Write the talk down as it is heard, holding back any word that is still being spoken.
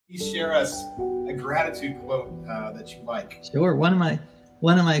Please share us a gratitude quote that you like. Sure. One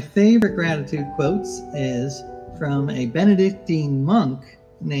of my favorite gratitude quotes is from a Benedictine monk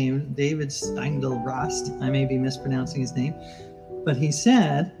named David Steindl-Rast. I may be mispronouncing his name, but he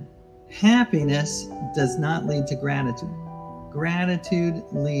said, "Happiness does not lead to gratitude. Gratitude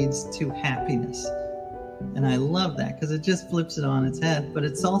leads to happiness." And I love that because it just flips it on its head. But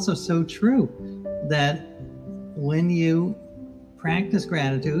it's also so true that when you practice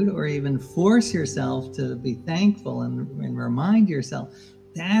gratitude or even force yourself to be thankful and remind yourself,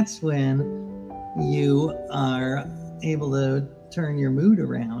 that's when you are able to turn your mood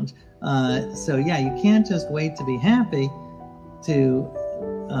around. So yeah, you can't just wait to be happy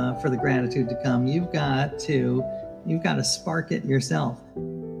for the gratitude to come. You've got to spark it yourself.